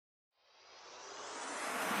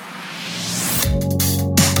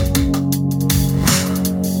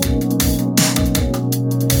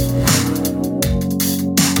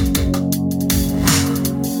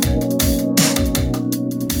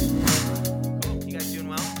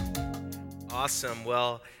Awesome.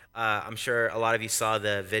 Well, I'm sure a lot of you saw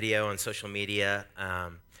the video on social media,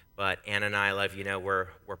 but Anna and I, love, we're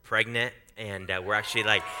pregnant, and we're actually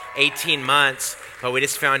like 18 months, but we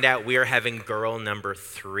just found out we are having girl number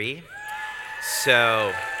 3.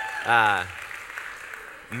 So,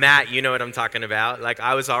 Matt, you know what I'm talking about. Like,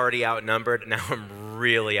 I was already outnumbered. Now I'm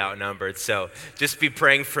really outnumbered. So just be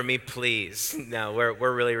praying for me, please. No,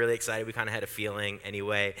 we're really, really excited. We kind of had a feeling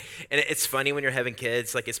anyway. And it's funny when you're having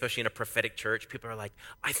kids, like, especially in a prophetic church, people are like,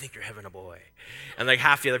 I think you're having a boy. And like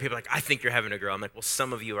half the other people are like, I think you're having a girl. I'm like, well,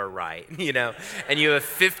 some of you are right, and you have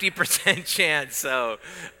 50% chance. So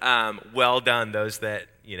well done, those that,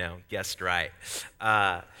 guessed right.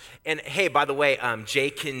 And hey, by the way,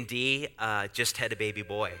 Jake and Dee just had a baby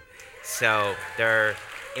boy. So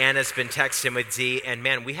Anna's been texting with Dee, and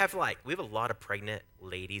man, we have a lot of pregnant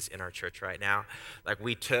ladies in our church right now. Like,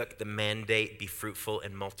 we took the mandate, be fruitful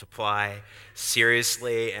and multiply,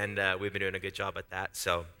 seriously, and we've been doing a good job at that.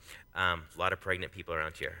 So a lot of pregnant people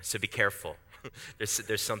around here. So be careful.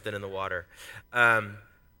 There's something in the water.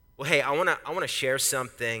 Well, hey, I wanna share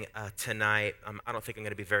something tonight. I don't think I'm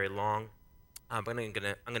gonna be very long. But I'm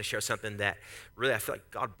gonna share something that really I feel like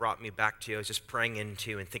God brought me back to. I was just praying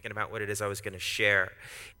into and thinking about what it is I was gonna share,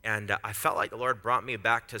 and I felt like the Lord brought me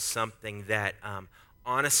back to something that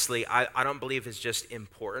honestly I don't believe is just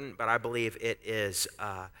important, but I believe it is.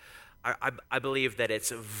 I believe that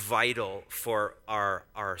it's vital for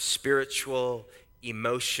our spiritual,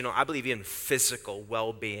 emotional, I believe even physical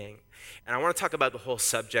well-being. And I want to talk about the whole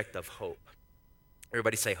subject of hope.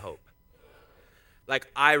 Everybody say hope. Like,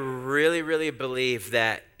 I really, really believe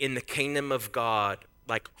that in the kingdom of God,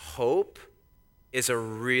 like, hope is a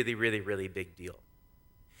really, really, really big deal.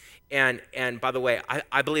 And by the way,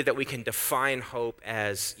 I believe that we can define hope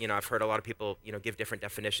as, I've heard a lot of people, give different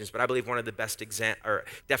definitions, but I believe one of the best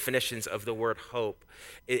definitions of the word hope,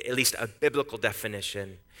 at least a biblical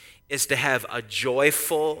definition, is to have a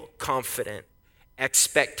joyful, confident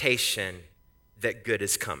expectation that good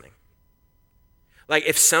is coming. Like,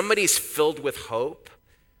 if somebody's filled with hope,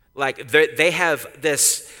 like, they have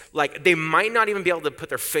this, like, they might not even be able to put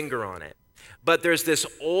their finger on it, but there's this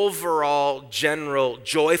overall, general,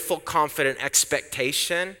 joyful, confident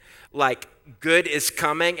expectation, like, good is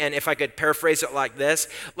coming. And if I could paraphrase it like this,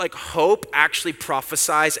 like, hope actually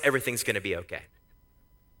prophesies everything's going to be okay.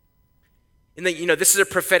 And then, this is a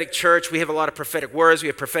prophetic church. We have a lot of prophetic words. We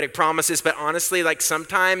have prophetic promises. But honestly, like,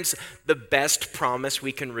 sometimes the best promise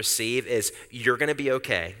we can receive is you're going to be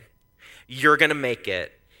okay. You're going to make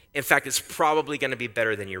it. In fact, it's probably going to be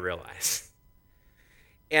better than you realize.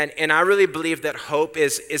 And I really believe that hope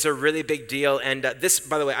is a really big deal. And this,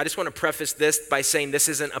 by the way, I just want to preface this by saying this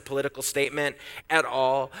isn't a political statement at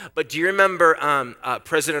all. But do you remember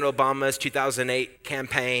President Obama's 2008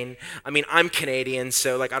 campaign? I mean, I'm Canadian,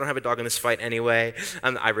 so like I don't have a dog in this fight anyway.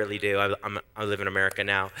 I really do. I live in America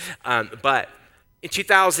now. But in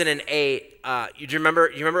 2008, you remember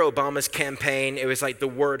Obama's campaign? It was like the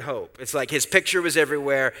word hope. It's like his picture was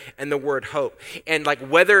everywhere and the word hope. And like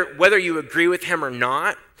whether you agree with him or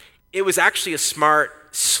not, it was actually a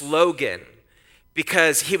smart slogan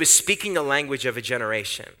because he was speaking the language of a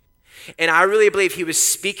generation. And I really believe he was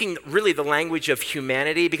speaking really the language of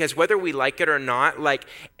humanity, because whether we like it or not, like,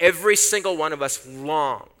 every single one of us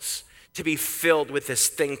longs to be filled with this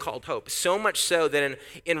thing called hope. So much so that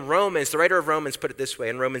in Romans, the writer of Romans put it this way,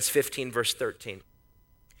 in Romans 15, verse 13.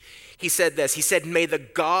 He said this, he said, may the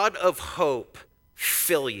God of hope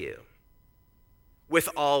fill you with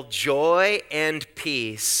all joy and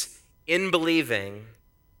peace in believing,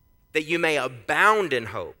 that you may abound in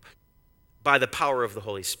hope by the power of the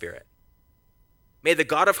Holy Spirit. May the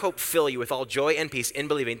God of hope fill you with all joy and peace in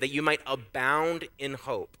believing, that you might abound in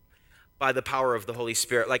hope by the power of the Holy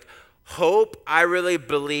Spirit. Like, hope, I really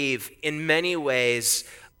believe, in many ways,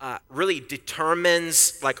 really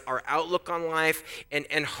determines like our outlook on life,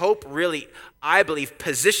 and hope really, I believe,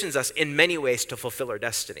 positions us in many ways to fulfill our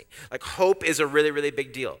destiny. Like, hope is a really, really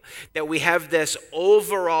big deal. That we have this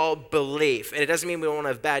overall belief, and it doesn't mean we won't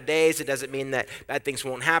have bad days, it doesn't mean that bad things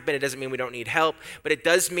won't happen, it doesn't mean we don't need help, but it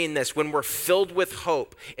does mean this: when we're filled with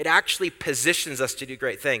hope, it actually positions us to do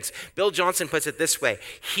great things. Bill Johnson puts it this way: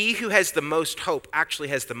 he who has the most hope actually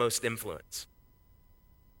has the most influence.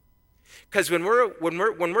 Because when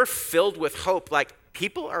we're filled with hope, like,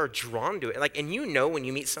 people are drawn to it. Like, and when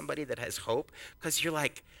you meet somebody that has hope, because you're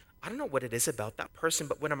like, I don't know what it is about that person,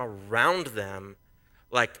 but when I'm around them,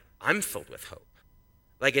 like, I'm filled with hope.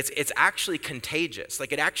 Like, it's actually contagious.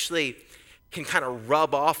 Like, it actually can kind of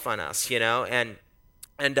rub off on us, And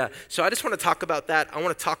so I just want to talk about that. I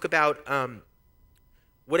want to talk about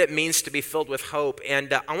what it means to be filled with hope.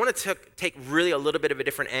 And I want to take really a little bit of a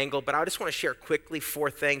different angle, but I just want to share quickly 4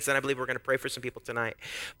 things, and I believe we're going to pray for some people tonight.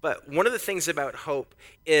 But one of the things about hope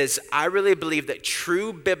is I really believe that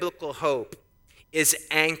true biblical hope is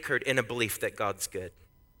anchored in a belief that God's good.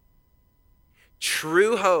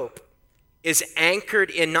 True hope is anchored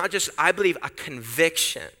in not just, I believe, a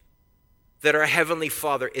conviction that our Heavenly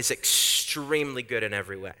Father is extremely good in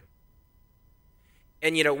every way.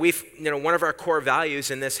 And one of our core values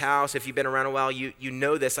in this house, if you've been around a while, you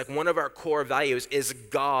know this, like one of our core values is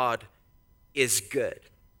God is good.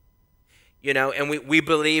 And we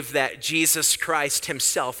believe that Jesus Christ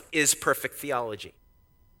himself is perfect theology.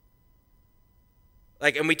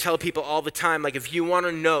 And we tell people all the time, if you want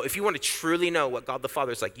to truly know what God the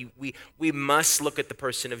Father is like, we must look at the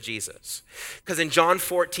person of Jesus. Because in John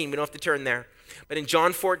 14, we don't have to turn there, but in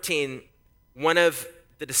John 14, one of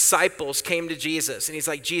the disciples came to Jesus, and he's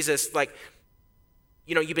like, Jesus,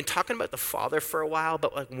 you've been talking about the Father for a while,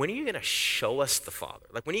 but when are you going to show us the Father?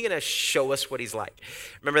 When are you going to show us what he's like?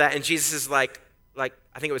 Remember that? And Jesus is like,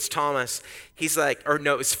 I think it was Thomas. He's like, or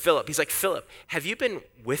no, it was Philip. He's like, Philip, have you been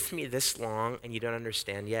with me this long and you don't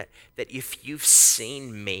understand yet that if you've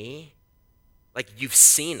seen me, you've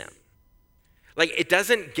seen him? It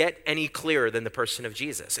doesn't get any clearer than the person of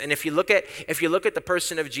Jesus. And if you look at the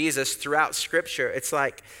person of Jesus throughout Scripture, it's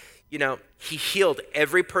he healed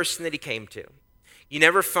every person that he came to. You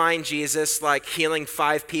never find Jesus healing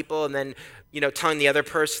 5 people and then telling the other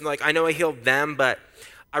person I know I healed them, but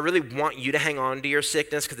I really want you to hang on to your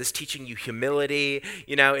sickness because it's teaching you humility.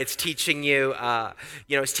 It's teaching you,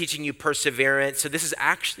 it's teaching you perseverance. So this is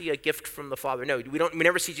actually a gift from the Father. No, we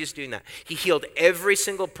never see Jesus doing that. He healed every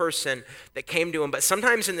single person that came to him. But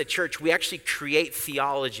sometimes in the church, we actually create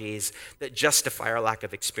theologies that justify our lack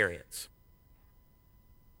of experience.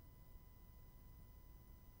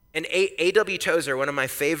 And A.W. Tozer, one of my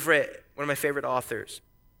favorite authors,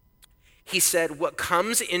 he said, what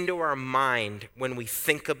comes into our mind when we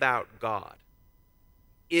think about God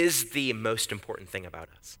is the most important thing about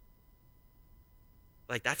us.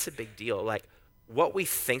 That's a big deal. What we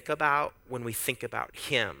think about when we think about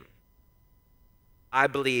him, I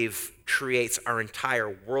believe creates our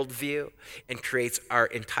entire worldview and creates our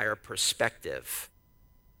entire perspective.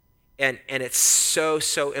 And it's so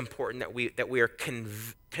important that we are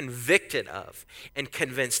convicted of and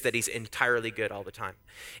convinced that he's entirely good all the time.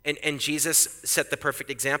 And Jesus set the perfect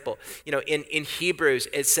example. In Hebrews,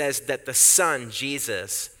 it says that the Son,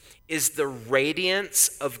 Jesus, is the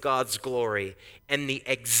radiance of God's glory and the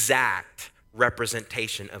exact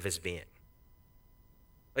representation of his being.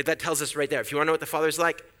 That tells us right there. If you want to know what the Father's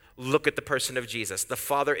like, look at the person of Jesus. The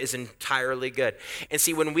Father is entirely good. And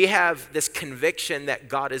see, when we have this conviction that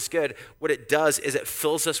God is good, what it does is it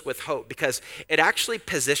fills us with hope because it actually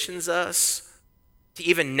positions us to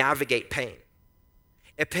even navigate pain.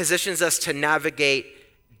 It positions us to navigate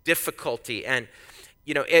difficulty. And,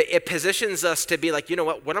 it positions us to be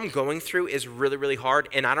what I'm going through is really, really hard.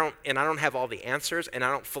 And I don't have all the answers and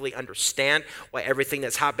I don't fully understand why everything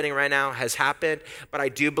that's happening right now has happened. But I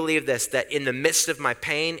do believe this, that in the midst of my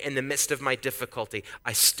pain, in the midst of my difficulty,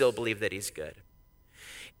 I still believe that he's good.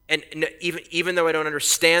 And even though I don't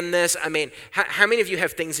understand this, how many of you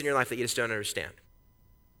have things in your life that you just don't understand?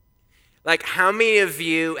 How many of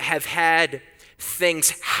you have had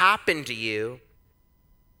things happen to you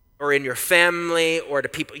or in your family or to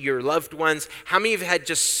people, your loved ones? How many of you have had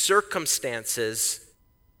just circumstances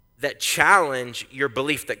that challenge your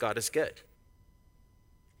belief that God is good?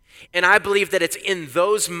 And I believe that it's in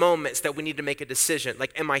those moments that we need to make a decision.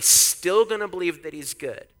 Am I still going to believe that he's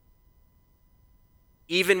good?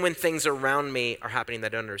 Even when things around me are happening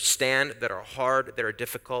that I don't understand, that are hard, that are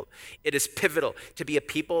difficult, it is pivotal to be a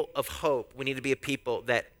people of hope. We need to be a people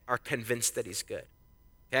that are convinced that he's good.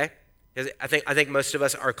 Okay? Because I think most of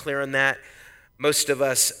us are clear on that. Most of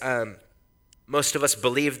us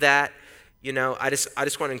believe that. I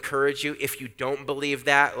just want to encourage you. If you don't believe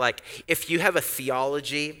that, if you have a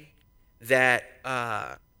theology that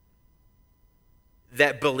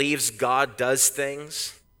believes God does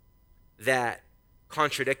things that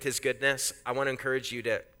contradict his goodness, I want to encourage you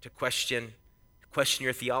to question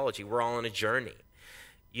your theology. We're all on a journey.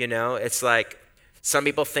 It's some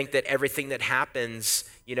people think that everything that happens,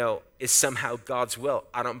 is somehow God's will.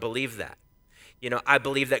 I don't believe that. I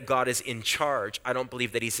believe that God is in charge. I don't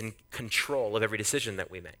believe that he's in control of every decision that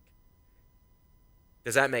we make.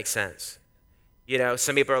 Does that make sense?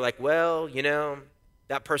 Some people are like, well,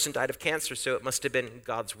 that person died of cancer, so it must have been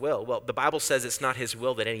God's will. Well, the Bible says it's not his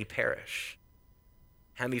will that any perish.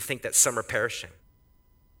 How many of you think that some are perishing?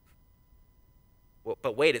 Well,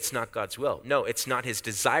 but wait, it's not God's will. No, it's not his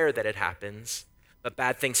desire that it happens, but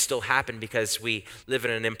bad things still happen because we live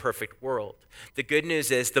in an imperfect world. The good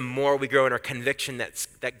news is the more we grow in our conviction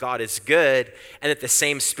that God is good and that the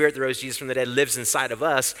same Spirit that rose Jesus from the dead lives inside of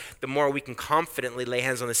us, the more we can confidently lay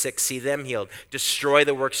hands on the sick, see them healed, destroy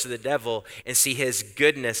the works of the devil, and see his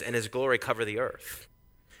goodness and his glory cover the earth.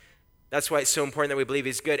 That's why it's so important that we believe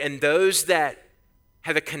he's good. And those that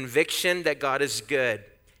have a conviction that God is good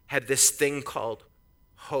have this thing called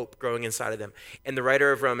hope growing inside of them. And the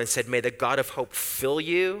writer of Romans said, may the God of hope fill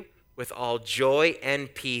you with all joy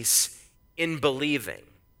and peace in believing,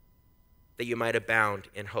 that you might abound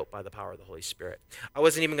in hope by the power of the Holy Spirit. I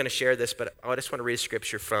wasn't even going to share this, but I just want to read a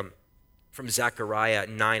scripture from Zechariah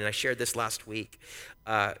 9, and I shared this last week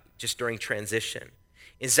just during transition.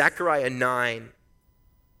 In Zechariah 9,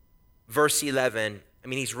 verse 11,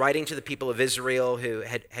 he's writing to the people of Israel who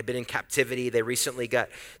had been in captivity. They recently got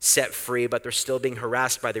set free, but they're still being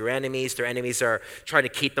harassed by their enemies. Their enemies are trying to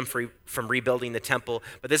keep them from rebuilding the temple.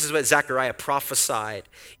 But this is what Zechariah prophesied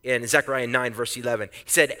in Zechariah 9, verse 11. He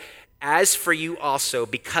said, as for you also,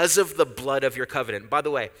 because of the blood of your covenant. By the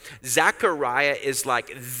way, Zechariah is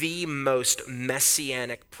like the most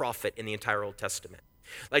messianic prophet in the entire Old Testament.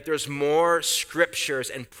 Like there's more scriptures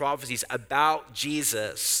and prophecies about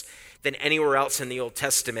Jesus than anywhere else in the Old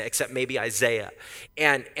Testament, except maybe Isaiah.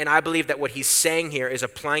 And I believe that what he's saying here is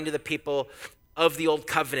applying to the people of the Old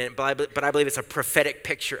Covenant, but I believe it's a prophetic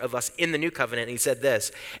picture of us in the New Covenant. And he said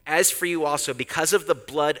this, as for you also, because of the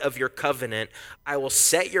blood of your covenant, I will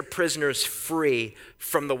set your prisoners free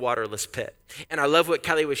from the waterless pit. And I love what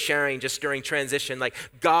Kelly was sharing just during transition. Like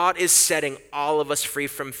God is setting all of us free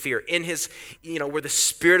from fear. In his, where the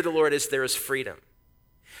Spirit of the Lord is, there is freedom.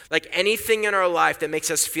 Like anything in our life that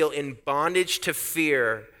makes us feel in bondage to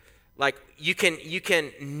fear, like you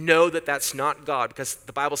can know that that's not God, because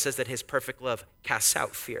the Bible says that his perfect love casts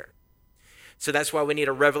out fear. So that's why we need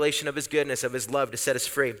a revelation of his goodness, of his love to set us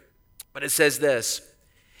free. But it says this,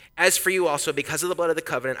 as for you also, because of the blood of the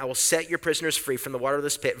covenant, I will set your prisoners free from the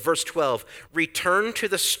waterless pit. Verse 12, return to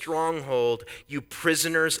the stronghold, you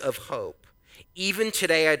prisoners of hope. Even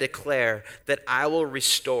today I declare that I will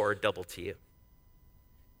restore double to you.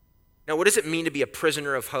 Now, what does it mean to be a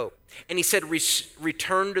prisoner of hope? And he said,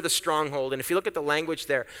 return to the stronghold. And if you look at the language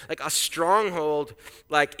there, like a stronghold,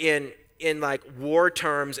 like in like war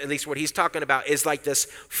terms, at least what he's talking about, is like this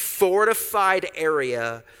fortified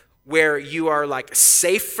area where you are like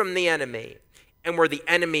safe from the enemy and where the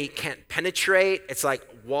enemy can't penetrate. It's like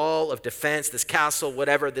wall of defense, this castle,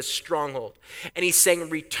 whatever, this stronghold. And he's saying,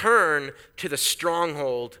 return to the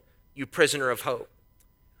stronghold, you prisoner of hope.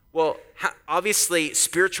 Well, obviously,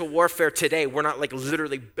 spiritual warfare today, we're not like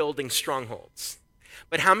literally building strongholds.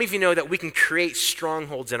 But how many of you know that we can create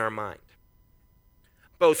strongholds in our mind?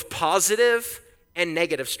 Both positive and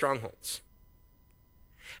negative strongholds.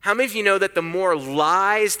 How many of you know that the more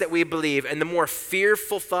lies that we believe and the more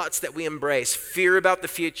fearful thoughts that we embrace, fear about the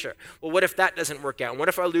future, well, what if that doesn't work out? And what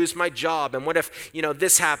if I lose my job? And what if,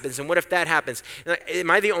 this happens? And what if that happens? Am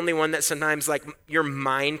I the only one that sometimes like your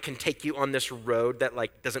mind can take you on this road that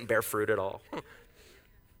like doesn't bear fruit at all?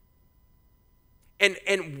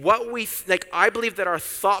 And what we, like, I believe that our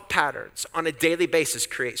thought patterns on a daily basis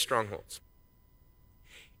create strongholds.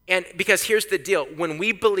 And because here's the deal, when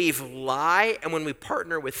we believe lie and when we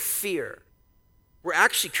partner with fear, we're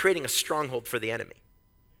actually creating a stronghold for the enemy.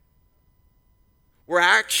 We're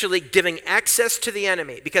actually giving access to the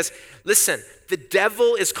enemy because, listen, the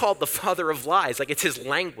devil is called the father of lies, like it's his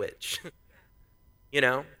language,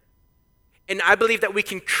 And I believe that we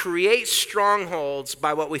can create strongholds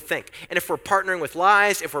by what we think. And if we're partnering with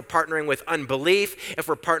lies, if we're partnering with unbelief, if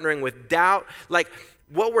we're partnering with doubt, like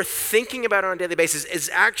what we're thinking about on a daily basis is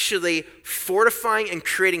actually fortifying and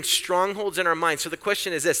creating strongholds in our mind. So the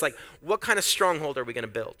question is this, like, what kind of stronghold are we going to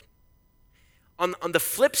build? On the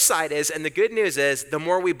flip side is, and the good news is, the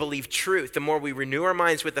more we believe truth, the more we renew our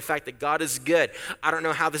minds with the fact that God is good. I don't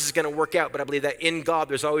know how this is going to work out, but I believe that in God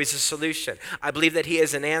there's always a solution. I believe that he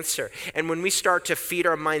is an answer. And when we start to feed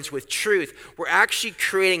our minds with truth, we're actually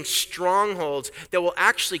creating strongholds that will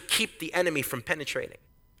actually keep the enemy from penetrating.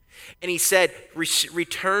 And he said,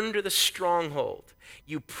 return to the stronghold,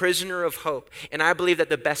 you prisoner of hope. And I believe that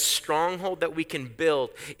the best stronghold that we can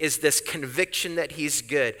build is this conviction that he's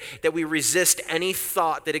good, that we resist any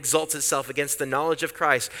thought that exalts itself against the knowledge of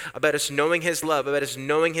Christ, about us knowing his love, about us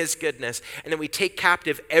knowing his goodness, and then we take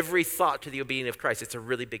captive every thought to the obedience of Christ. It's a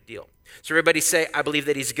really big deal. So everybody say, I believe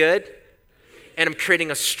that he's good, and I'm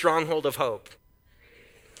creating a stronghold of hope.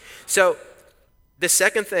 So the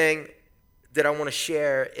second thing that I want to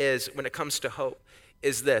share is, when it comes to hope,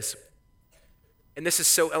 is this. And this is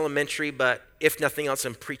so elementary, but if nothing else,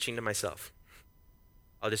 I'm preaching to myself.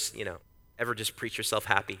 I'll just, ever just preach yourself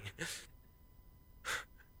happy?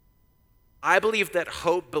 I believe that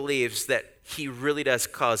hope believes that he really does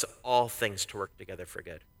cause all things to work together for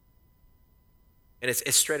good. And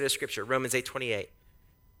it's straight out of Scripture. Romans 8:28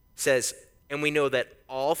 says, and we know that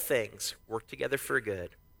all things work together for good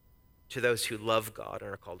to those who love God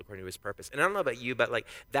and are called according to his purpose. And I don't know about you, but like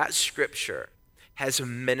that scripture has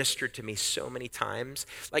ministered to me so many times.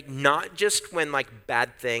 Like not just when like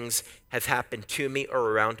bad things have happened to me or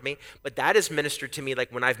around me, but that has ministered to me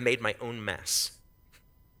like when I've made my own mess.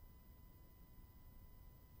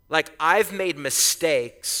 Like I've made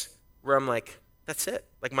mistakes where I'm like, that's it.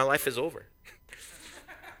 Like my life is over.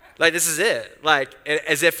 Like this is it. Like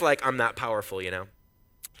as if like I'm not powerful, you know.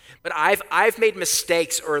 But I've made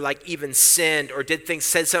mistakes or like even sinned or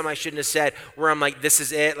said something I shouldn't have said where I'm like, this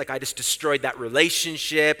is it. Like I just destroyed that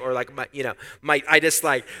relationship or like I just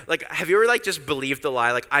like have you ever like just believed the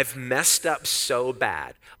lie? Like I've messed up so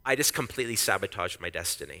bad. I just completely sabotaged my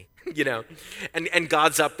destiny, you know? And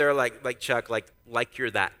God's up there like Chuck, like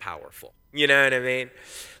you're that powerful. You know what I mean?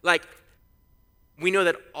 Like we know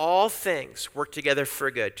that all things work together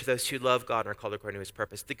for good to those who love God and are called according to his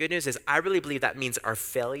purpose. The good news is I really believe that means our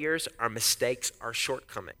failures, our mistakes, our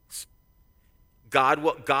shortcomings. God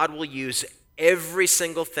will use every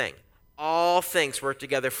single thing. All things work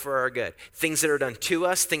together for our good. Things that are done to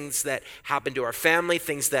us, things that happen to our family,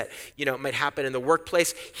 things that, might happen in the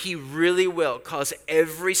workplace. He really will cause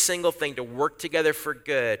every single thing to work together for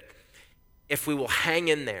good if we will hang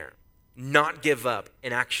in there, not give up,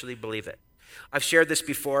 and actually believe it. I've shared this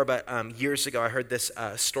before, but years ago I heard this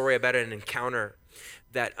story about an encounter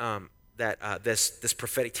that this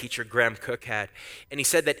prophetic teacher, Graham Cook, had. And he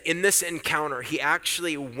said that in this encounter, he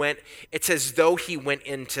actually it's as though he went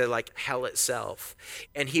into like hell itself.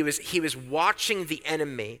 And he was watching the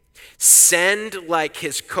enemy send like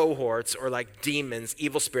his cohorts or like demons,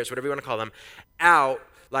 evil spirits, whatever you want to call them, out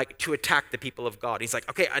like to attack the people of God. He's like,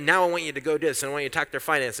 okay, now I want you to go do this, and I want you to attack their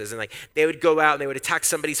finances. And like they would go out and they would attack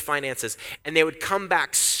somebody's finances, and they would come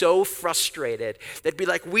back so frustrated. They'd be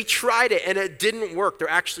like, we tried it and it didn't work. They're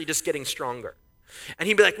actually just getting stronger. And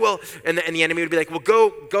he'd be like, well, and the enemy would be like, well,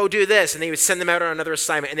 go do this. And they would send them out on another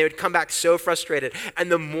assignment, and they would come back so frustrated.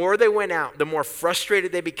 And the more they went out, the more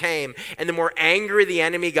frustrated they became, and the more angry the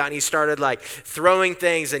enemy got. And he started like throwing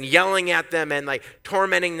things and yelling at them and like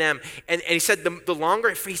tormenting them. And he said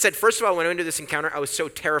he said, first of all, when I went into this encounter, I was so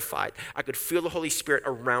terrified. I could feel the Holy Spirit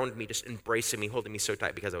around me, just embracing me, holding me so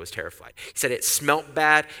tight because I was terrified. He said it smelt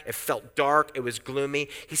bad. It felt dark. It was gloomy.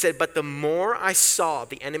 He said, but the more I saw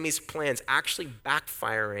the enemy's plans actually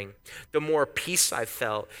backfiring, the more peace I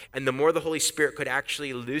felt, and the more the Holy Spirit could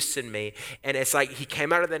actually loosen me. And it's like he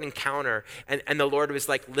came out of that encounter, and the Lord was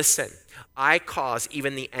like, listen, I cause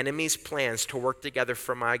even the enemy's plans to work together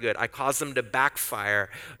for my good. I cause them to backfire,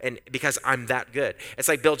 and because I'm that good. It's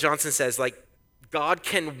like Bill Johnson says, like, God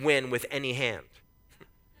can win with any hand.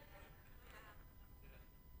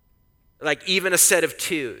 Like even a set of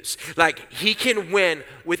twos. Like he can win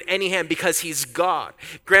with any hand because he's God.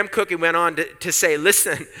 Graham Cook went on to say,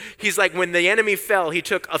 listen, he's like, when the enemy fell, he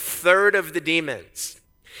took a third of the demons.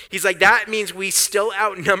 He's like, that means we still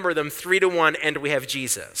outnumber them 3-1 and we have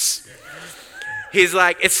Jesus. He's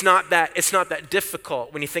like, it's not that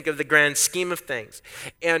difficult when you think of the grand scheme of things.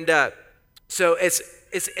 And so it's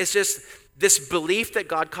just this belief that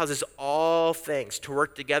God causes all things to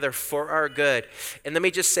work together for our good. And let me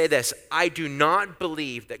just say this. I do not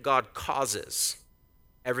believe that God causes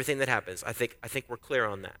everything that happens. I think we're clear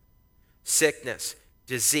on that. Sickness,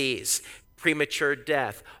 disease, premature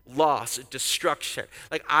death, loss, destruction.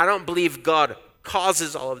 Like I don't believe God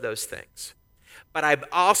causes all of those things. But I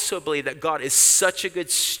also believe that God is such a good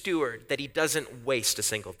steward that he doesn't waste a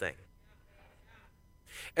single thing.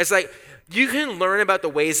 It's like you can learn about the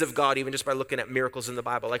ways of God even just by looking at miracles in the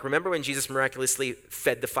Bible. Like remember when Jesus miraculously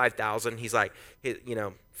fed the 5,000? He's like,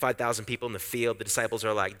 5,000 people in the field. The disciples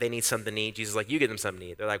are like, they need something to eat. Jesus is like, you give them something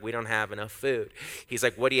to eat. They're like, we don't have enough food. He's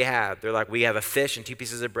like, what do you have? They're like, we have a fish and 2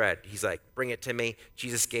 pieces of bread. He's like, bring it to me.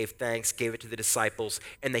 Jesus gave thanks, gave it to the disciples,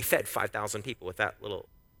 and they fed 5,000 people with that little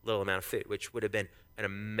amount of food, which would have been an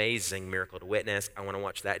amazing miracle to witness. I want to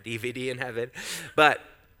watch that DVD in heaven. But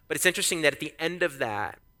it's interesting that at the end of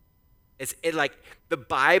that, the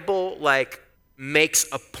Bible makes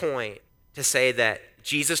a point to say that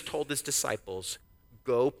Jesus told his disciples,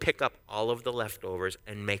 go pick up all of the leftovers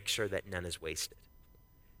and make sure that none is wasted.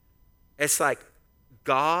 It's like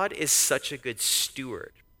God is such a good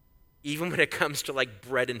steward, even when it comes to like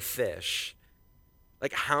bread and fish.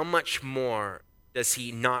 Like how much more does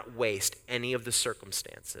he not waste any of the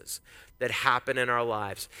circumstances that happen in our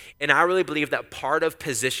lives. And I really believe that part of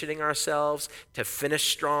positioning ourselves to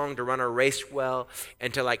finish strong, to run our race well,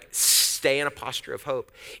 and to like stay in a posture of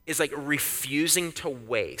hope is like refusing to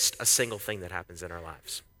waste a single thing that happens in our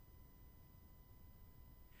lives.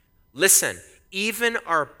 Listen, even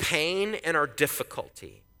our pain and our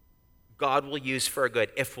difficulty, God will use for our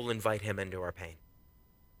good if we'll invite him into our pain.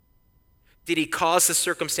 Did he cause the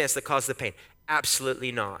circumstance that caused the pain?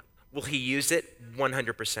 Absolutely not. Will he use it?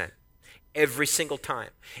 100%. Every single time.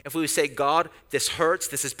 If we would say, God, this hurts,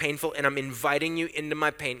 this is painful, and I'm inviting you into my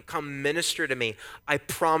pain, come minister to me. I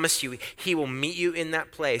promise you, he will meet you in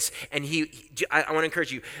that place. And I want to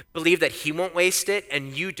encourage you, believe that he won't waste it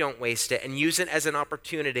and you don't waste it, and use it as an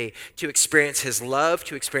opportunity to experience his love,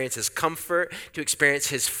 to experience his comfort, to experience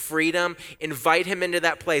his freedom. Invite him into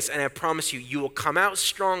that place, and I promise you, you will come out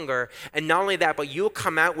stronger. And not only that, but you'll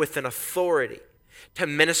come out with an authority to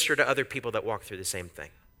minister to other people that walk through the same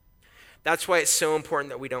thing. That's why it's so important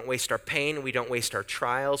that we don't waste our pain, we don't waste our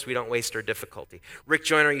trials, we don't waste our difficulty. Rick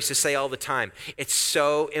Joyner used to say all the time, it's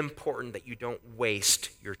so important that you don't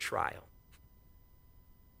waste your trial,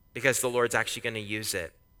 because the Lord's actually going to use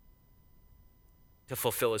it to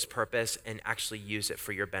fulfill his purpose and actually use it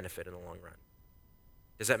for your benefit in the long run.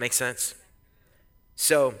 Does that make sense?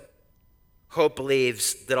 So, hope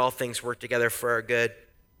believes that all things work together for our good.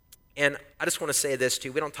 And I just want to say this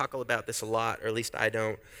too, we don't talk about this a lot, or at least I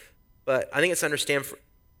don't. But I think it's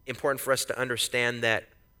important for us to understand that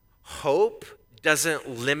hope doesn't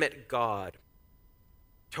limit God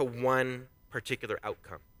to one particular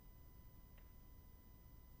outcome.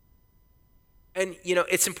 And,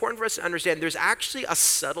 it's important for us to understand there's actually a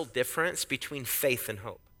subtle difference between faith and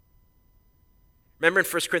hope. Remember in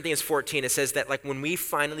 1 Corinthians 14, it says that like when we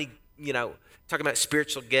finally, talking about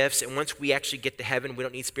spiritual gifts, and once we actually get to heaven, we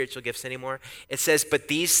don't need spiritual gifts anymore. It says, but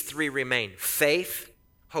these three remain: faith,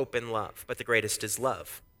 hope, and love, but the greatest is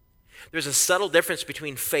love. There's a subtle difference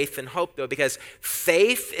between faith and hope, though, because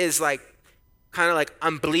faith is kind of like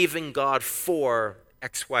I'm believing God for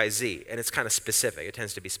X, Y, Z, and it's kind of specific. It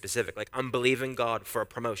tends to be specific. Like I'm believing God for a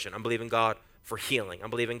promotion. I'm believing God for healing. I'm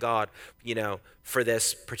believing God, for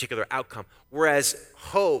this particular outcome. Whereas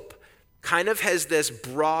hope kind of has this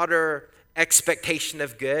broader expectation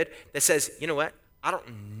of good that says, you know what? I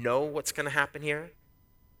don't know what's going to happen here,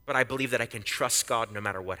 but I believe that I can trust God no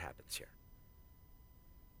matter what happens here.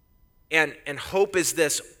 And hope is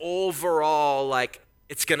this overall,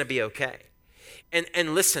 it's going to be okay.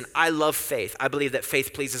 And listen, I love faith. I believe that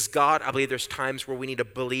faith pleases God. I believe there's times where we need to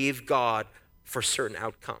believe God for certain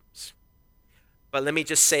outcomes. But let me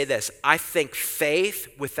just say this. I think faith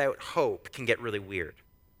without hope can get really weird.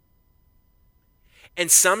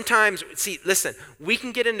 And sometimes, listen, we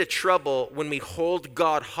can get into trouble when we hold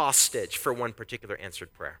God hostage for one particular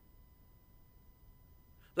answered prayer.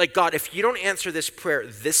 Like, God, if you don't answer this prayer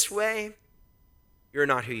this way, you're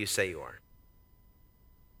not who you say you are.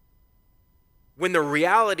 When the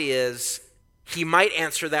reality is, he might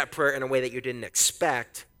answer that prayer in a way that you didn't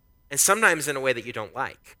expect, and sometimes in a way that you don't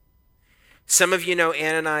like. Some of you know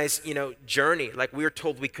Ann and I's, journey. Like, we were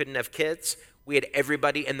told we couldn't have kids. We had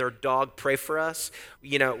everybody and their dog pray for us.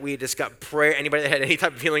 We just got prayer. Anybody that had any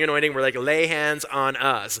type of healing anointing, we're like, lay hands on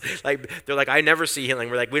us. Like, they're like, I never see healing.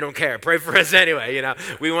 We're like, we don't care. Pray for us anyway.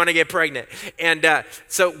 We want to get pregnant. And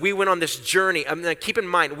so we went on this journey. Keep in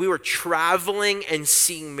mind, we were traveling and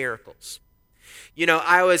seeing miracles.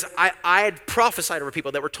 I had prophesied over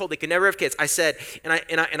people that were told they could never have kids. I said, and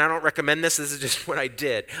I don't recommend this. This is just what I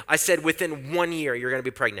did. I said, within 1 year, you're going to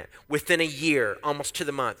be pregnant. Within a year, almost to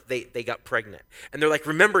the month, they got pregnant. And they're like,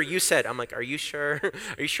 remember, you said. I'm like, are you sure?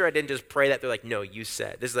 Are you sure I didn't just pray that? They're like, no, you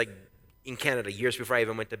said. This is like in Canada, years before I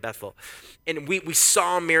even went to Bethel. And we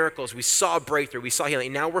saw miracles. We saw breakthrough. We saw healing.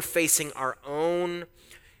 And now we're facing our own,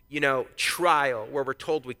 trial where we're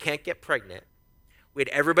told we can't get pregnant. We had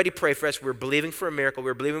everybody pray for us. We were believing for a miracle. We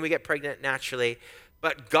were believing we get pregnant naturally.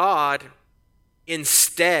 But God,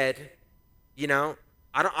 instead,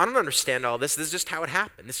 I don't understand all this. This is just how it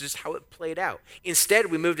happened. This is just how it played out. Instead,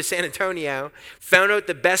 we moved to San Antonio, found out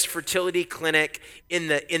the best fertility clinic in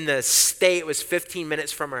the state. It was 15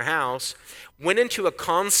 minutes from our house. Went into a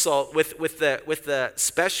consult with the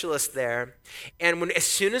specialist there, and as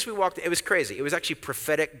soon as we walked, it was crazy. It was actually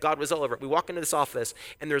prophetic. God was all over it. We walk into this office,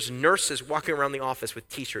 and there's nurses walking around the office with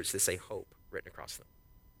T-shirts that say "Hope" written across them.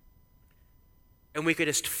 And we could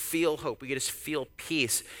just feel hope. We could just feel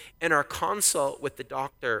peace. And our consult with the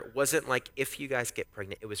doctor wasn't like if you guys get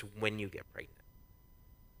pregnant. It was when you get pregnant.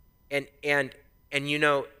 And you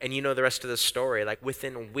know the rest of the story. Like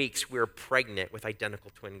within weeks, we were pregnant with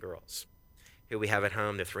identical twin girls. who we have at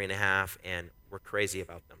home. They're 3.5, and we're crazy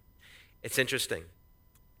about them. It's interesting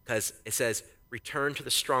because it says, return to the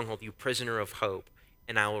stronghold, you prisoner of hope,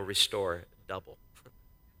 and I will restore double.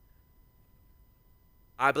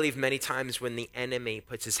 I believe many times when the enemy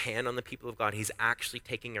puts his hand on the people of God, he's actually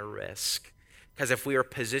taking a risk. Because if we are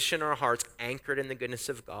positioned our hearts anchored in the goodness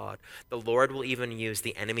of God, the Lord will even use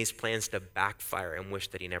the enemy's plans to backfire and wish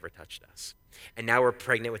that he never touched us. And now we're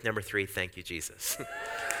pregnant with number 3. Thank you, Jesus.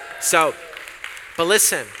 But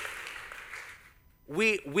listen,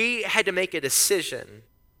 we had to make a decision.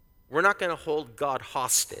 We're not going to hold God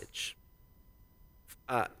hostage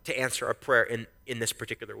to answer our prayer in this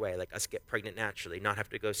particular way, like us get pregnant naturally, not have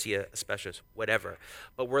to go see a specialist, whatever.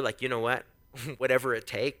 But we're like, you know what? Whatever it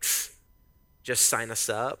takes, just sign us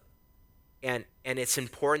up. And it's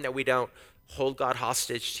important that we don't hold God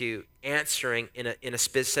hostage to answering in a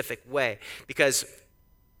specific way, because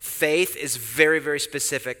faith is very, very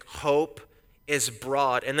specific. Hope is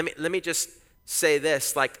broad. And let me just say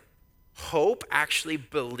this, like, hope actually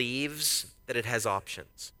believes that it has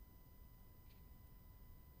options.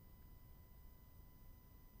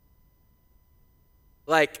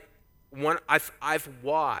 Like, I've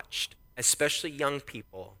watched, especially young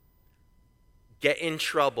people, get in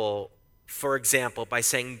trouble, for example, by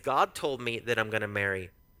saying, God told me that I'm going to marry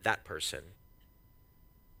that person.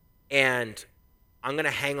 And I'm going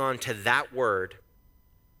to hang on to that word.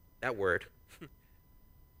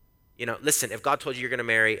 Listen, if God told you you're going to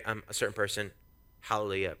marry a certain person,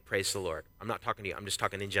 hallelujah, praise the Lord. I'm not talking to you, I'm just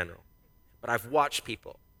talking in general. But I've watched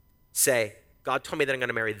people say, God told me that I'm going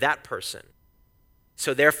to marry that person.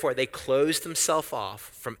 So therefore, they close themselves off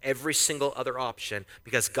from every single other option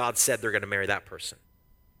because God said they're going to marry that person.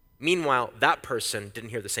 Meanwhile, that person didn't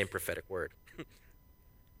hear the same prophetic word.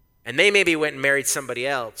 And they maybe went and married somebody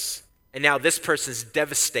else, and now this person's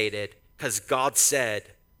devastated because God said,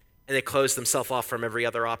 and they closed themselves off from every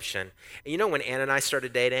other option. And when Anna and I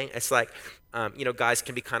started dating, it's like, guys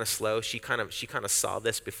can be kind of slow. She kind of saw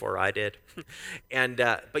this before I did.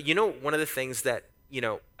 But one of the things that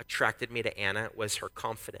attracted me to Anna was her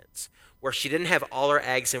confidence, where she didn't have all her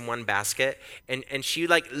eggs in one basket, and she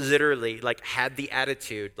literally had the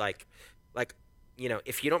attitude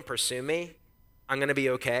if you don't pursue me, I'm gonna be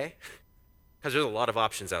okay, because there's a lot of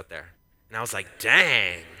options out there. And I was like,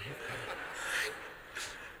 dang.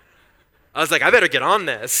 I was like, I better get on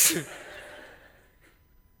this.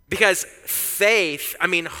 Because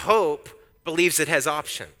hope believes it has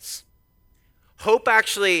options. Hope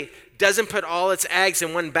actually doesn't put all its eggs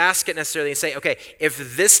in one basket necessarily and say, okay,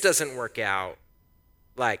 if this doesn't work out,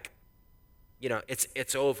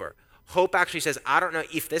 it's over. Hope actually says, I don't know,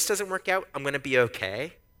 if this doesn't work out, I'm going to be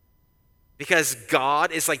okay. Because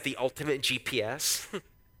God is like the ultimate GPS.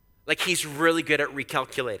 He's really good at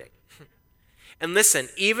recalculating. And listen,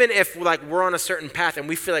 even if we're on a certain path and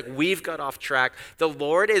we feel like we've got off track, the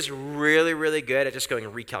Lord is really, really good at just going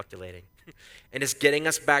and recalculating. And it's getting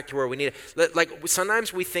us back to where we need it.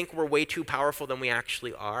 Sometimes we think we're way too powerful than we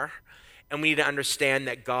actually are. And we need to understand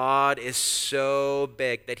that God is so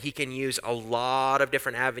big that he can use a lot of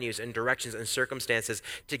different avenues and directions and circumstances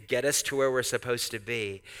to get us to where we're supposed to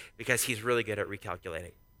be, because he's really good at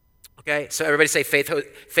recalculating. Okay, so everybody say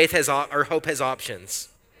hope has options.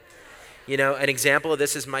 An example of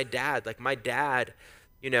this is my dad. My dad,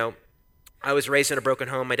 I was raised in a broken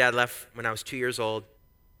home. My dad left when I was 2 years old.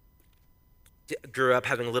 Grew up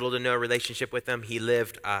having little to no relationship with him. He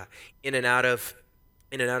lived in and out of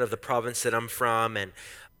the province that I'm from.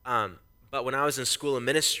 But when I was in school and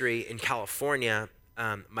ministry in California,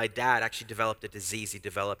 my dad actually developed a disease. He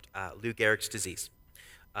developed Lou Gehrig's disease,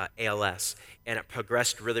 ALS, and it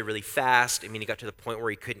progressed really, really fast. He got to the point where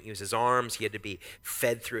he couldn't use his arms. He had to be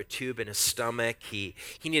fed through a tube in his stomach. He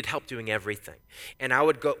needed help doing everything. And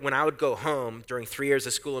when I would go home during 3 years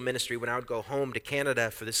of school and ministry, when I would go home to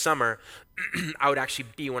Canada for the summer, I would actually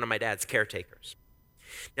be one of my dad's caretakers.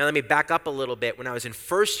 Now, let me back up a little bit. When I was in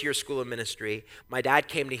first year school of ministry, my dad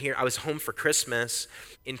came to hear, I was home for Christmas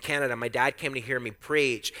in Canada. My dad came to hear me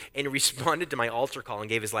preach and responded to my altar call and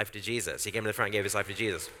gave his life to Jesus. He came to the front and gave his life to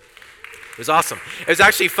Jesus. It was awesome. It was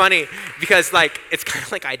actually funny because it's kind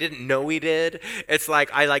of like I didn't know he did. It's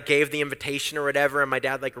I gave the invitation or whatever, and my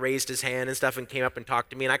dad raised his hand and stuff and came up and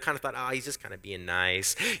talked to me, and I kind of thought, oh, he's just kind of being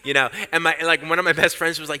nice, And my one of my best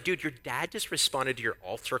friends was like, dude, your dad just responded to your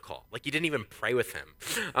altar call. You didn't even pray with him.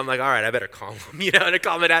 I'm like, all right, I better call him, and I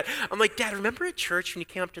call my dad. I'm like, Dad, remember at church when you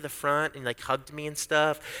came up to the front and hugged me and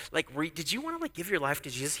stuff? Did you want to give your life to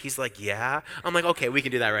Jesus? He's like, yeah. I'm like, okay, we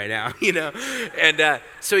can do that right now, And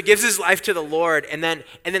so he gives his life to the Lord, and then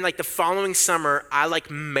the following summer, I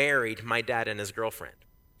married my dad and his girlfriend.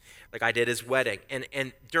 Like I did his wedding.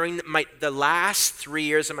 And during the last 3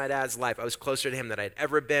 years of my dad's life, I was closer to him than I'd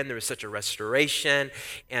ever been. There was such a restoration.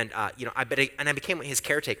 And, I became his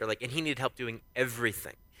caretaker, and he needed help doing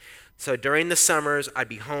everything. So during the summers, I'd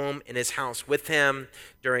be home in his house with him.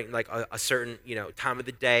 During a certain, time of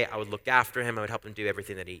the day, I would look after him. I would help him do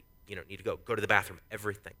everything that he, need to go to the bathroom,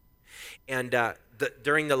 everything. And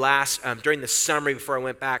during the summer before I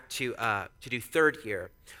went back to do third year,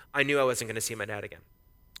 I knew I wasn't going to see my dad again.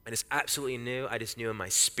 I just absolutely knew. I just knew in my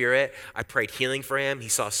spirit. I prayed healing for him. He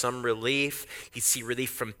saw some relief. He'd see relief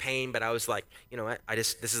from pain, but I was like, you know what?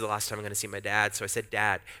 This is the last time I'm going to see my dad. So I said,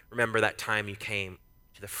 Dad, remember that time you came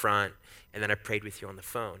to the front and then I prayed with you on the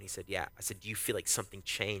phone? He said, yeah. I said, do you feel like something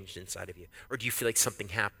changed inside of you? Or do you feel like something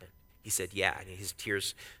happened? He said, yeah. And his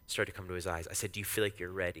tears started to come to his eyes. I said, do you feel like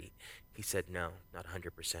you're ready? He said, no, not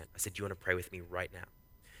 100%. I said, do you want to pray with me right now?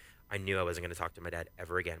 I knew I wasn't going to talk to my dad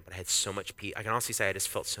ever again, but I had so much peace. I can honestly say I just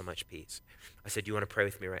felt so much peace. I said, do you want to pray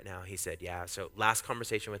with me right now? He said, yeah. So last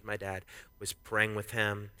conversation with my dad was praying with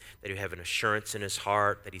him, that he would have an assurance in his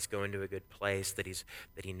heart, that he's going to a good place, that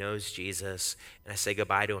he knows Jesus. And I say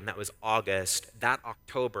goodbye to him. That was August. That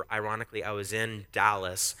October, ironically, I was in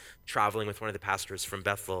Dallas traveling with one of the pastors from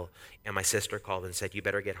Bethel, and my sister called and said, you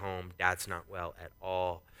better get home. Dad's not well at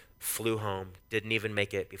all. Flew home, didn't even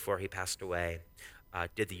make it before he passed away.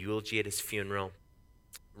 Did the eulogy at his funeral.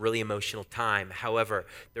 Really emotional time. However,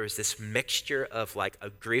 there was this mixture of a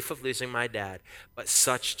grief of losing my dad, but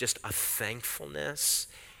such just a thankfulness,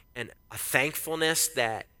 and a thankfulness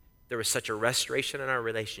that there was such a restoration in our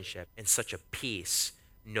relationship and such a peace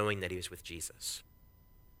knowing that he was with Jesus.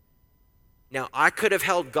 Now, I could have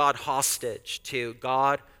held God hostage to,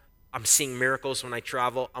 God, I'm seeing miracles when I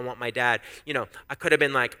travel. I want my dad. I could have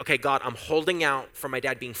been like, okay, God, I'm holding out for my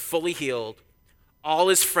dad being fully healed, all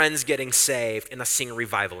his friends getting saved, and us seeing a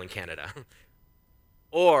revival in Canada.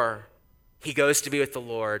 Or he goes to be with the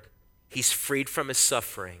Lord. He's freed from his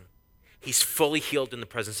suffering. He's fully healed in the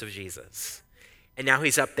presence of Jesus. And now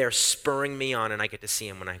he's up there spurring me on, and I get to see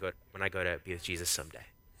him when I go to be with Jesus someday.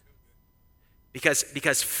 Because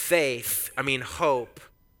hope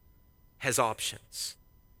has options.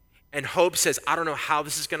 And hope says, I don't know how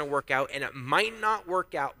this is going to work out, and it might not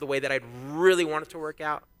work out the way that I'd really want it to work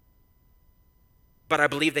out. But I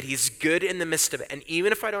believe that he's good in the midst of it. And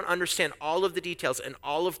even if I don't understand all of the details and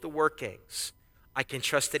all of the workings, I can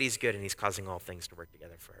trust that he's good and he's causing all things to work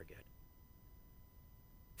together for our good.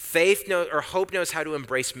 Hope knows how to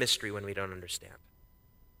embrace mystery when we don't understand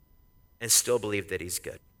and still believe that he's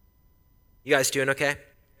good. You guys doing okay?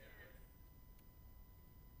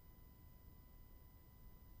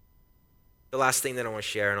 The last thing that I want to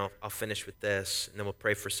share, and I'll finish with this, and then we'll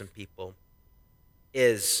pray for some people,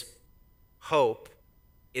 is hope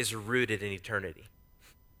is rooted in eternity.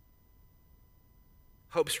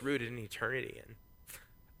 Hope's rooted in eternity. And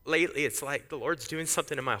lately, it's like the Lord's doing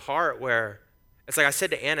something in my heart where it's like I said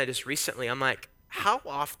to Anna just recently, I'm like, how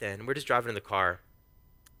often, we're just driving in the car,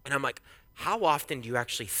 and I'm like, how often do you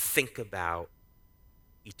actually think about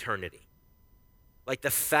eternity? Like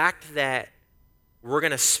the fact that we're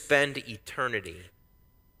going to spend eternity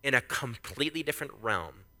in a completely different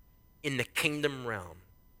realm, in the kingdom realm,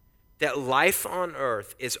 that life on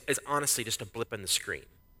earth is honestly just a blip on the screen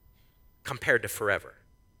compared to forever.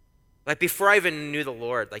 Like before I even knew the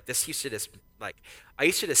Lord, I used to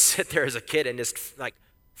just sit there as a kid and just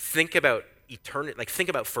think about eternity, think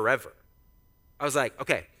about forever. I was like,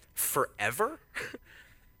 okay, forever?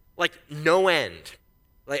 No end.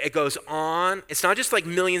 It goes on. It's not just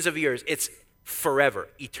millions of years, it's forever,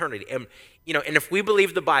 eternity. And and if we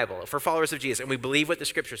believe the Bible, if we're followers of Jesus and we believe what the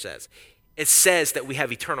scripture says, it says that we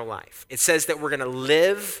have eternal life. It says that we're going to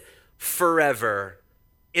live forever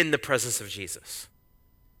in the presence of Jesus.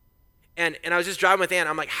 And I was just driving with Ann.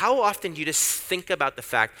 I'm like, how often do you just think about the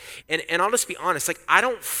fact, and I'll just be honest, I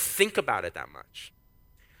don't think about it that much.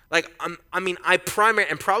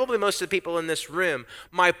 And probably most of the people in this room,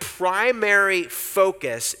 my primary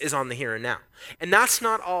focus is on the here and now. And that's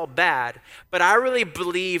not all bad, but I really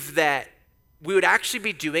believe that we would actually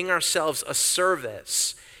be doing ourselves a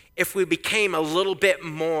service if we became a little bit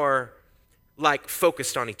more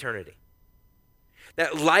focused on eternity.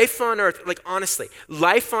 That life on earth, honestly,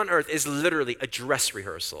 life on earth is literally a dress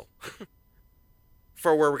rehearsal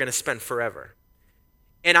for where we're going to spend forever.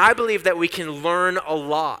 And I believe that we can learn a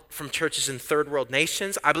lot from churches in third world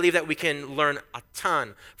nations. I believe that we can learn a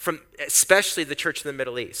ton from especially the church in the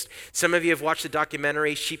Middle East. Some of you have watched the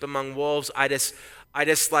documentary Sheep Among Wolves. I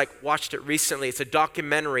just like watched it recently. It's a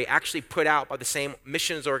documentary actually put out by the same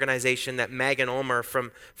missions organization that Megan Ulmer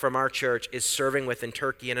from our church is serving with in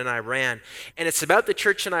Turkey and in Iran. And it's about the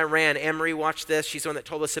church in Iran. Anne-Marie watched this. She's the one that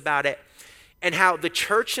told us about it. And how the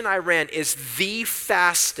church in Iran is the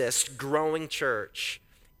fastest growing church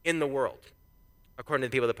in the world, according to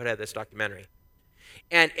the people that put out this documentary.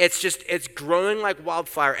 And it's growing like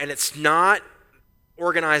wildfire, and it's not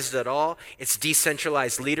organized at all. It's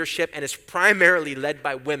decentralized leadership, and it's primarily led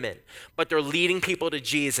by women. But they're leading people to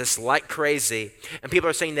Jesus like crazy, and people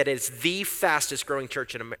are saying that it's the fastest growing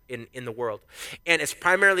church in the world. And it's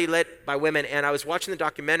primarily led by women. And I was watching the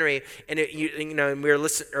documentary, and I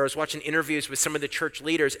was watching interviews with some of the church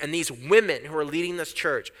leaders, and these women who are leading this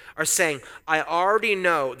church are saying, I already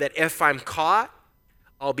know that if I'm caught,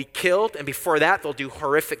 I'll be killed, and before that, they'll do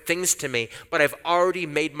horrific things to me, but I've already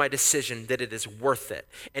made my decision that it is worth it.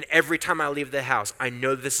 And every time I leave the house, I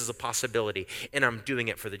know this is a possibility, and I'm doing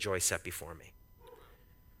it for the joy set before me.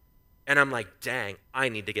 And I'm like, dang, I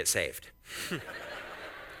need to get saved.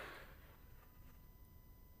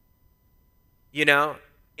 You know?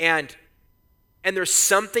 And there's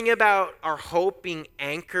something about our hope being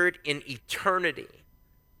anchored in eternity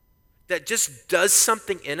that just does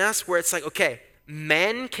something in us where it's like, okay,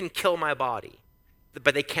 men can kill my body,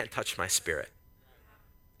 but they can't touch my spirit.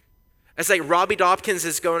 It's like Robbie Dawkins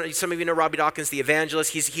is going, some of you know Robbie Dawkins, the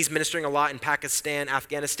evangelist. He's ministering a lot in Pakistan,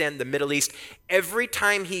 Afghanistan, the Middle East. Every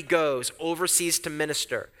time he goes overseas to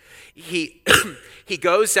minister, he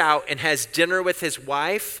goes out and has dinner with his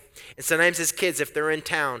wife and sometimes his kids if they're in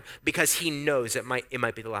town, because he knows it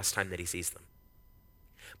might be the last time that he sees them.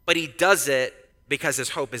 But he does it because his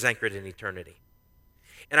hope is anchored in eternity.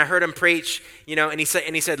 And I heard him preach, and he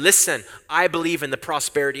said, listen, I believe in the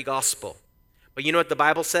prosperity gospel. But you know what the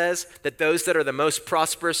Bible says? That those that are the most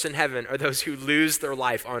prosperous in heaven are those who lose their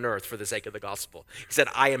life on earth for the sake of the gospel. He said,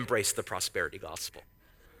 I embrace the prosperity gospel.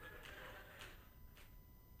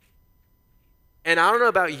 And I don't know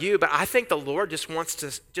about you, but I think the Lord just wants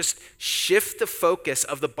to just shift the focus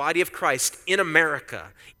of the body of Christ in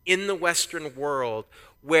America, in the Western world,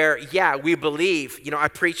 where, yeah, we believe, I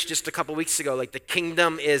preached just a couple weeks ago, like the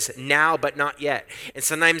kingdom is now but not yet. And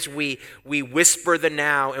sometimes we whisper the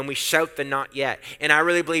now and we shout the not yet. And I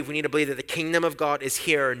really believe we need to believe that the kingdom of God is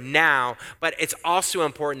here now, but it's also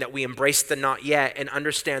important that we embrace the not yet and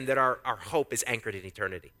understand that our hope is anchored in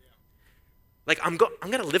eternity. Like, I'm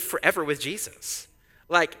going to live forever with Jesus.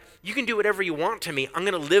 Like, you can do whatever you want to me. I'm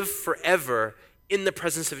going to live forever in the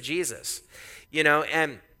presence of Jesus,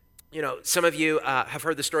 and some of you have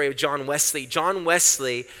heard the story of John Wesley. John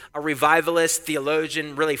Wesley, a revivalist,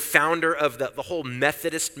 theologian, really founder of the whole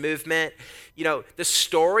Methodist movement. The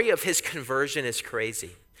story of his conversion is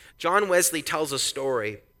crazy. John Wesley tells a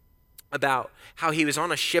story about how he was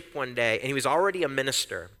on a ship one day, and he was already a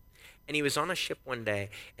minister. And he was on a ship one day,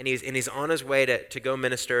 and he's on his way to go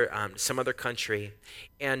minister to some other country.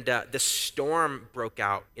 And the storm broke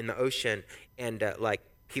out in the ocean, and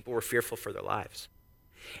people were fearful for their lives.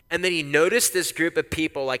 And then he noticed this group of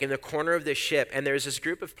people like in the corner of the ship, and there's this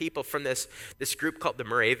group of people from this group called the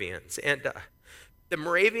Moravians. And the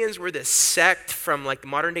Moravians were this sect from like the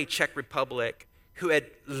modern day Czech Republic who had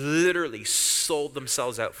literally sold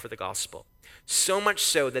themselves out for the gospel. So much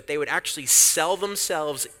so that they would actually sell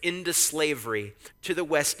themselves into slavery to the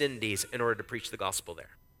West Indies in order to preach the gospel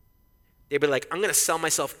there. They'd be like, I'm going to sell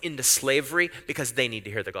myself into slavery because they need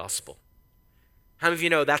to hear the gospel. How many of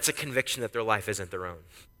you know that's a conviction that their life isn't their own?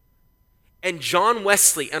 And John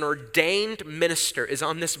Wesley, an ordained minister, is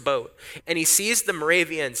on this boat, and he sees the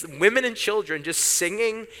Moravians, women and children, just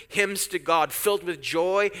singing hymns to God, filled with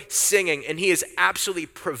joy, singing, and he is absolutely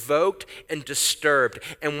provoked and disturbed,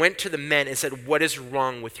 and went to the men and said, what is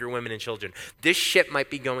wrong with your women and children? This ship might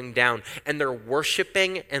be going down, and they're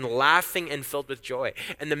worshiping and laughing and filled with joy.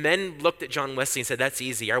 And the men looked at John Wesley and said, that's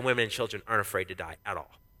easy, our women and children aren't afraid to die at all.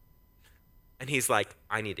 And he's like,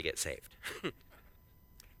 I need to get saved.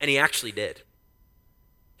 And he actually did.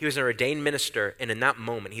 He was an ordained minister, and in that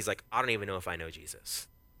moment, he's like, I don't even know if I know Jesus.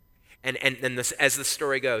 And then as the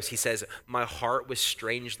story goes, he says, my heart was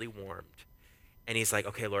strangely warmed. And he's like,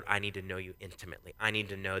 okay, Lord, I need to know you intimately. I need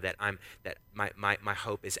to know that my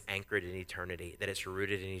hope is anchored in eternity, that it's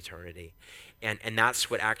rooted in eternity. And that's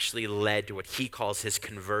what actually led to what he calls his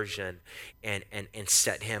conversion and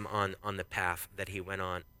set him on the path that he went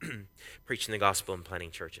on, preaching the gospel and planting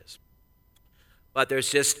churches. But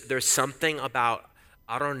there's something about,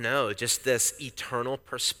 I don't know, just this eternal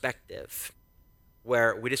perspective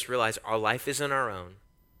where we just realize our life isn't our own.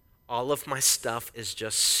 All of my stuff is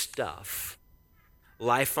just stuff.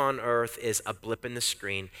 Life on earth is a blip in the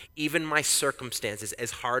screen. Even my circumstances,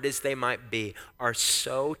 as hard as they might be, are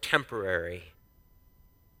so temporary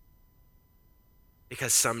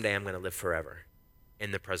because someday I'm going to live forever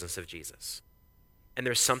in the presence of Jesus. And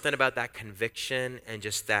there's something about that conviction and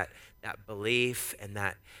just that belief and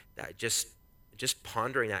that just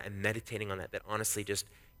pondering that and meditating on that honestly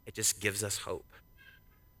it just gives us hope.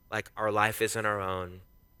 Like our life isn't our own.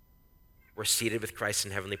 We're seated with Christ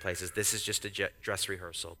in heavenly places. This is just a dress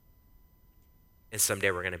rehearsal. And someday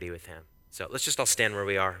we're going to be with him. So let's just all stand where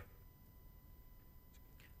we are.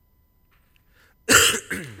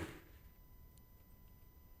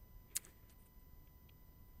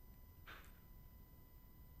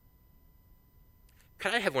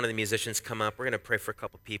 Could I have one of the musicians come up? We're going to pray for a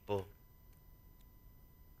couple people.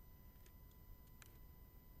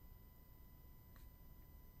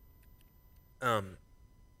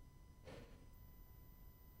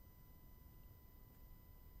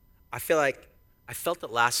 I felt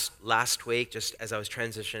it last week just as I was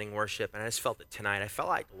transitioning worship, and I just felt it tonight. I felt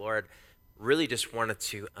like the Lord really just wanted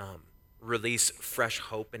to release fresh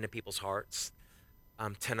hope into people's hearts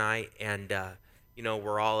tonight. And,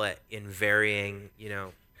 we're all in varying,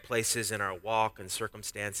 places in our walk and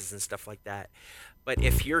circumstances and stuff like that. But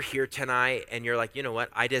if you're here tonight and you're like, you know what,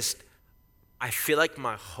 I feel like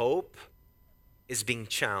my hope is being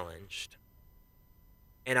challenged,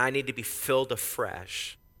 and I need to be filled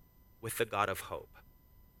afresh with the God of hope.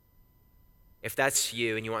 If that's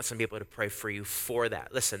you and you want some people to pray for you for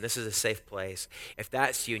that, listen, this is a safe place. If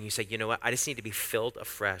that's you and you say, you know what, I just need to be filled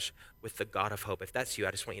afresh with the God of hope. If that's you,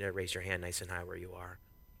 I just want you to raise your hand nice and high where you are,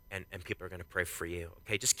 and people are going to pray for you.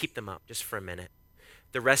 Okay, just keep them up just for a minute.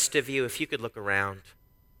 The rest of you, if you could look around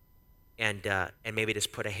and maybe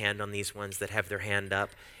just put a hand on these ones that have their hand up,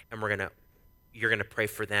 and you're gonna pray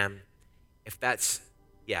for them. If that's,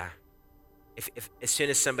 yeah. If as soon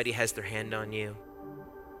as somebody has their hand on you,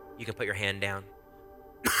 you can put your hand down.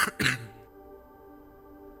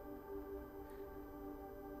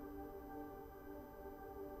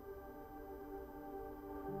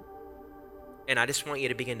 And I just want you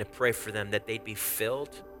to begin to pray for them that they'd be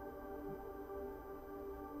filled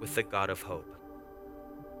with the God of hope.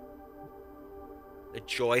 The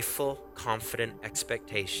joyful, confident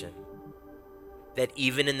expectation that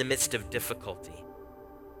even in the midst of difficulty,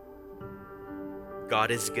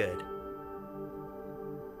 God is good.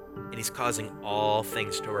 And he's causing all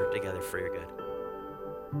things to work together for your good.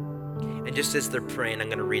 And just as they're praying, I'm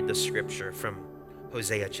going to read the scripture from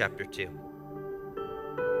Hosea chapter 2.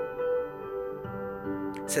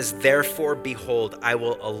 It says, therefore, behold, I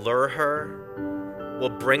will allure her, will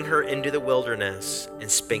bring her into the wilderness, and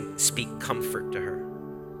speak comfort to her.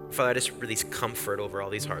 Father, I just release comfort over all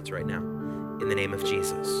these hearts right now in the name of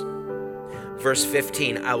Jesus. Verse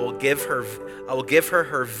 15, I will give her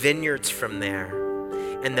her vineyards from there,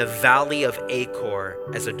 and the valley of Achor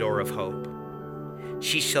as a door of hope.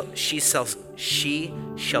 She shall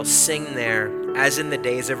sing there as in the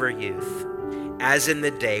days of her youth, as in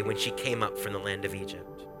the day when she came up from the land of Egypt.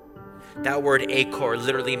 That word Achor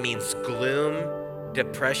literally means gloom,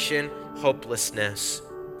 depression, hopelessness.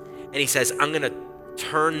 And he says, I'm going to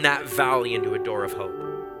turn that valley into a door of hope.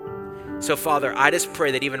 So Father, I just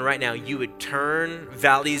pray that even right now you would turn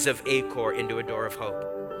valleys of Achor into a door of hope.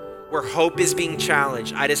 Where hope is being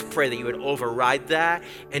challenged, I just pray that you would override that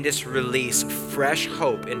and just release fresh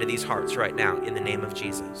hope into these hearts right now in the name of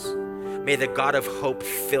Jesus. May the God of hope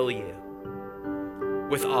fill you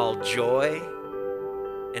with all joy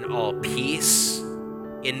and all peace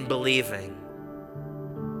in believing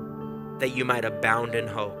that you might abound in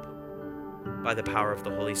hope by the power of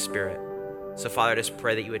the Holy Spirit. So Father, I just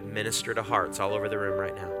pray that you would minister to hearts all over the room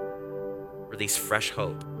right now. Release fresh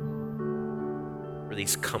hope.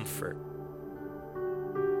 Release comfort.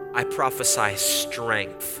 I prophesy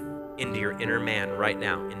strength into your inner man right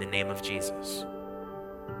now in the name of Jesus.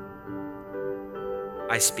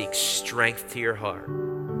 I speak strength to your heart,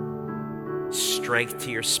 strength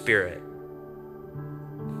to your spirit.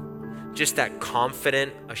 Just that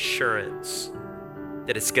confident assurance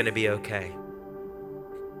that it's going to be okay.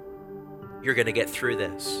 You're going to get through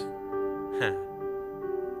this.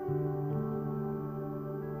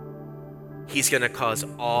 He's going to cause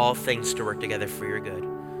all things to work together for your good.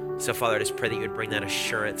 So, Father, I just pray that you would bring that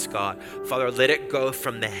assurance, God. Father, let it go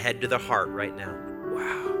from the head to the heart right now.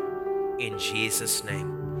 Wow. In Jesus'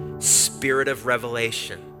 name. Spirit of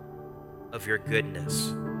revelation of your goodness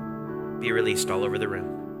be released all over the room.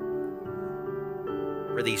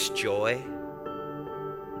 Release joy.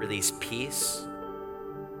 Release peace.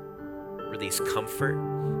 release comfort,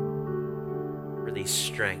 release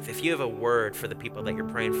strength. If you have a word for the people that you're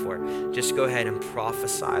praying for, just go ahead and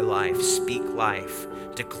prophesy life, speak life,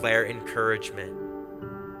 declare encouragement,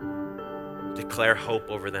 declare hope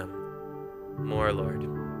over them. More, Lord.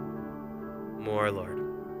 More, Lord.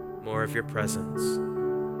 More of your presence,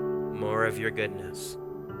 more of your goodness,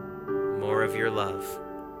 more of your love,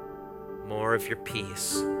 more of your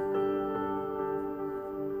peace,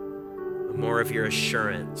 more of your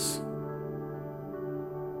assurance.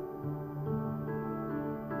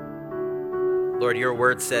 Lord, your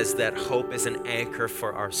word says that hope is an anchor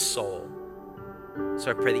for our soul.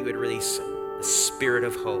 So I pray that you would release the spirit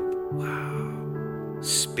of hope. Wow.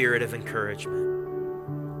 Spirit of encouragement.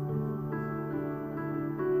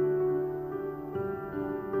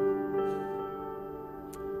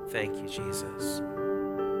 Thank you, Jesus.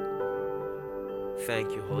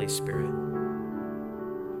 Thank you, Holy Spirit.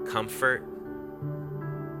 Comfort,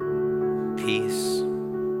 peace,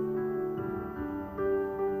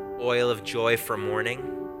 oil of joy for mourning.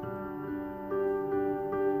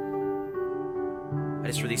 I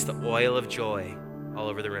just release the oil of joy all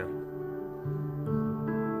over the room.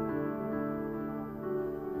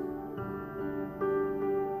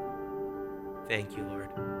 Thank you, Lord.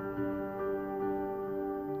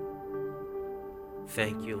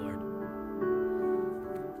 Thank you, Lord.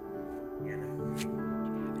 Anna, do you have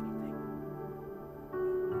anything?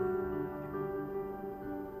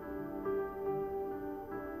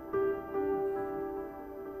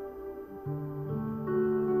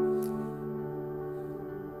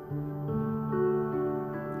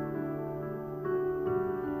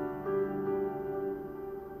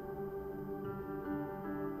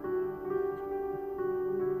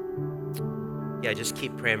 Yeah, just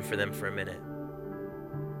keep praying for them for a minute.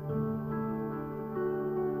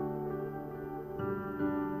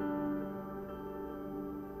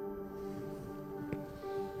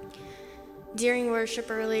 During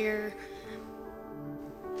worship earlier,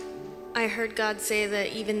 I heard God say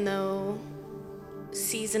that even though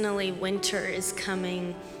seasonally winter is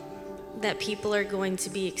coming, that people are going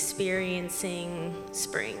to be experiencing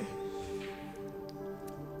spring.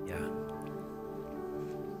 Yeah.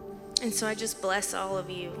 And so I just bless all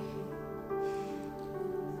of you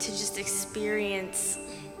to just experience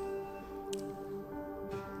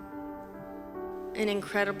an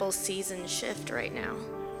incredible season shift right now.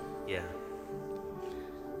 Yeah.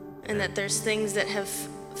 And that there's things that have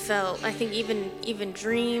felt, I think even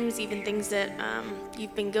dreams, even things that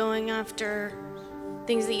you've been going after,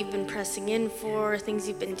 things that you've been pressing in for, things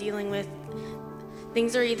you've been dealing with,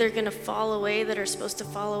 things are either going to fall away that are supposed to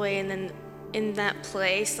fall away, and then in that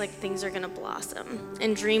place, like, things are going to blossom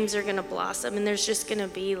and dreams are going to blossom, and there's just going to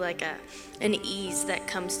be like an ease that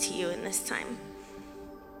comes to you in this time.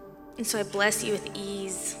 And so I bless you with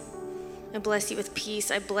ease. I bless you with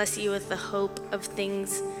peace. I bless you with the hope of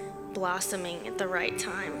things blossoming at the right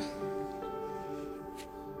time.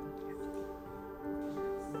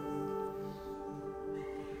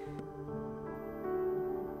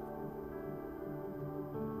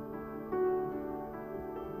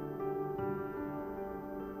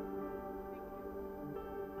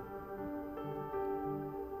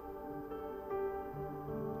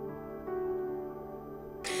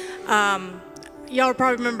 Y'all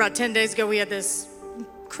probably remember about 10 days ago we had this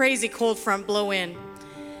crazy cold front blow in,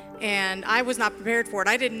 and I was not prepared for it.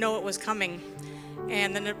 I didn't know it was coming.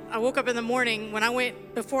 And then I woke up in the morning.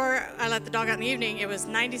 Before I let the dog out in the evening, it was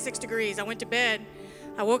 96 degrees. I went to bed,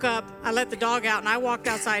 I woke up, I let the dog out, and I walked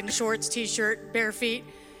outside in shorts, t-shirt, bare feet.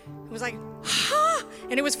 It was like,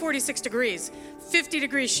 and it was 46 degrees, 50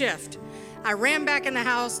 degree shift. I ran back in the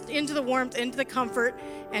house, into the warmth, into the comfort,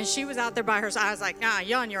 and she was out there by herself. I was like, nah,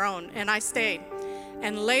 you're on your own, and I stayed.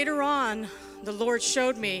 And later on, the Lord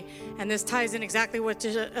showed me, and this ties in exactly what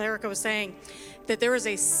Erica was saying, that there is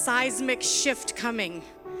a seismic shift coming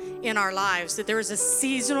in our lives, that there is a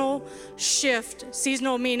seasonal shift.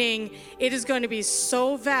 Seasonal meaning it is going to be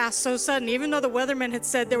so vast, so sudden. Even though the weathermen had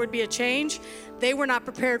said there would be a change, they were not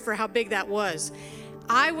prepared for how big that was.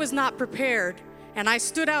 I was not prepared, and I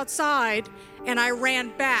stood outside, and I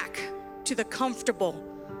ran back to the comfortable.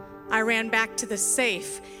 I ran back to the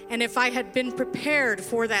safe. And if I had been prepared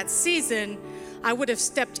for that season, I would have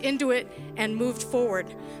stepped into it and moved forward.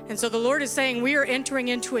 And so the Lord is saying we are entering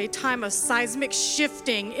into a time of seismic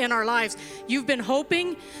shifting in our lives. You've been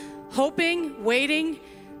hoping, waiting.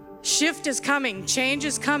 Shift is coming, change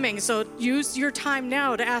is coming. So use your time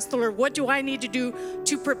now to ask the Lord, what do I need to do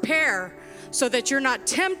to prepare so that you're not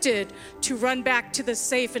tempted to run back to the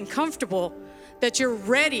safe and comfortable, that you're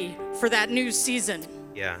ready for that new season.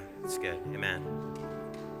 Yeah, that's good. Amen.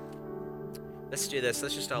 Let's do this.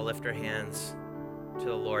 Let's just all lift our hands to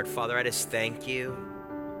the Lord. Father, I just thank you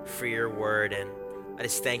for your word, and I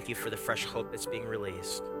just thank you for the fresh hope that's being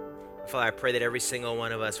released. Father, I pray that every single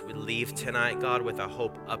one of us would leave tonight, God, with a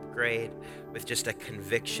hope upgrade, with just a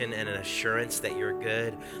conviction and an assurance that you're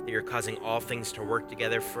good, that you're causing all things to work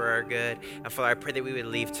together for our good. And Father, I pray that we would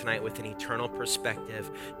leave tonight with an eternal perspective,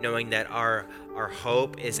 knowing that our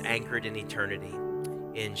hope is anchored in eternity.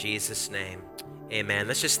 In Jesus' name, amen.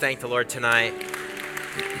 Let's just thank the Lord tonight.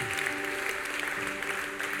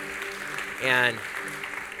 And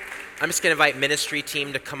I'm just going to invite ministry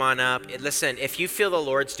team to come on up. Listen, if you feel the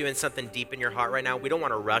Lord's doing something deep in your heart right now, we don't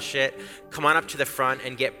want to rush it. Come on up to the front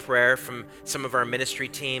and get prayer from some of our ministry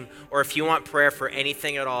team. Or if you want prayer for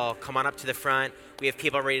anything at all, come on up to the front. We have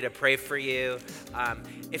people ready to pray for you.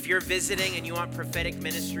 If you're visiting and you want prophetic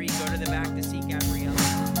ministry, go to the back to seek out.